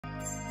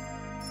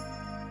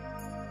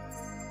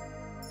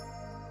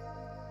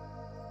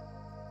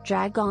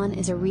DRAG GAN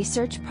is a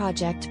research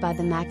project by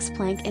the Max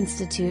Planck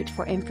Institute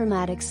for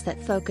Informatics that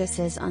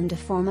focuses on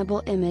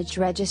deformable image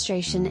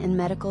registration in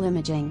medical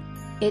imaging.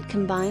 It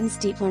combines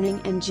deep learning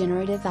and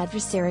generative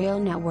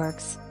adversarial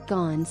networks,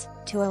 GANs,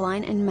 to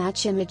align and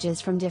match images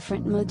from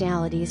different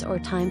modalities or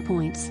time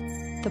points.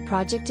 The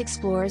project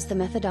explores the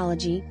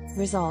methodology,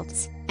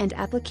 results, and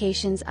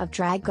applications of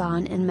DRAG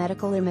GAN in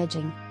medical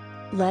imaging.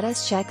 Let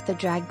us check the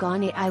DRAG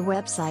GAN AI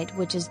website,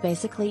 which is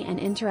basically an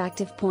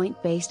interactive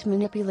point-based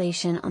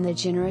manipulation on the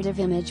generative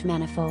image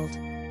manifold.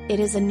 It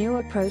is a new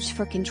approach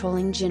for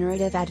controlling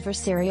generative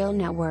adversarial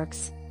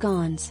networks,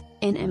 GANs,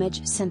 in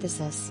image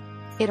synthesis.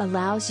 It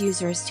allows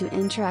users to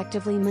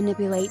interactively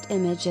manipulate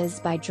images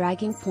by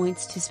dragging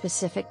points to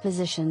specific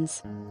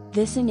positions.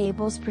 This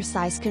enables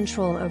precise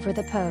control over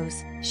the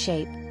pose,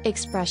 shape,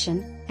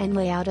 expression, and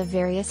layout of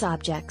various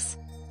objects.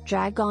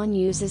 DRAG GAN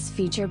uses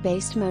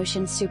feature-based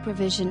motion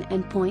supervision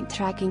and point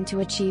tracking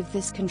to achieve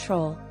this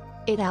control.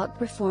 It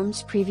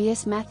outperforms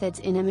previous methods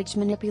in image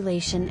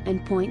manipulation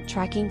and point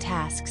tracking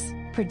tasks,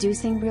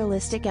 producing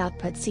realistic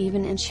outputs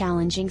even in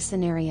challenging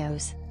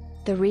scenarios.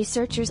 The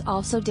researchers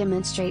also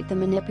demonstrate the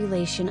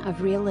manipulation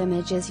of real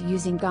images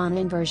using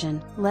GoInversion.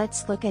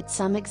 Let's look at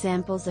some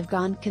examples of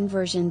GAN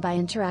conversion by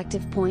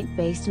interactive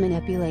point-based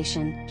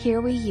manipulation. Here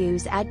we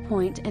use add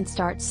point and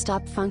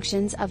start-stop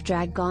functions of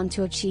DRAG GAN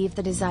to achieve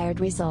the desired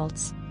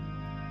results.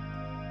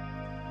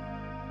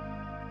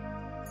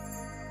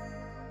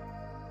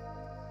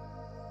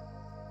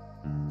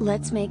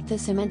 Let's make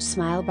this image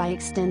smile by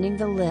extending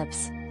the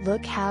lips.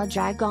 Look how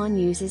DRAG GAN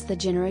uses the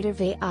generative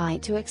AI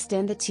to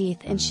extend the teeth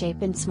and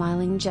shape in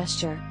smiling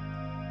gesture.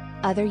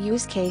 Other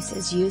use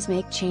cases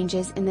make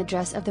changes in the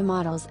dress of the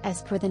models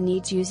as per the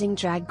needs using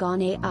DRAG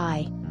GAN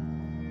AI.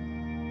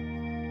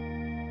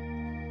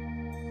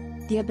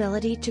 The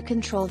ability to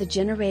control the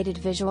generated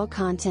visual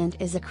content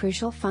is a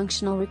crucial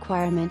functional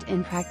requirement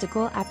in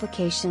practical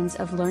applications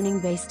of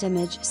learning-based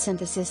image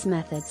synthesis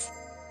methods.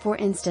 For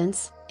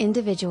instance,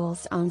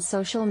 individuals on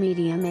social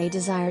media may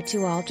desire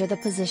to alter the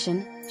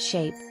position,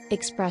 shape,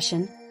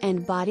 expression,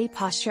 and body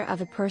posture of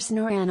a person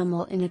or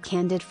animal in a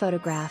candid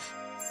photograph.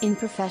 In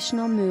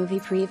professional movie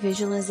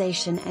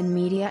pre-visualization and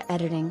media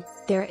editing,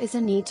 there is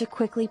a need to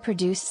quickly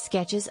produce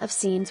sketches of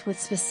scenes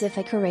with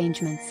specific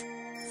arrangements.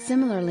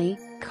 Similarly,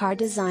 car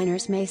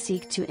designers may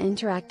seek to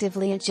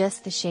interactively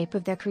adjust the shape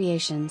of their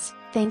creations.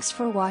 Thanks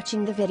for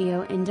watching the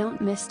video, and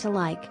don't miss to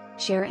like,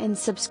 share and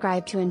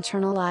subscribe to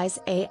internalize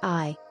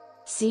AI.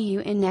 See you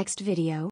in next video.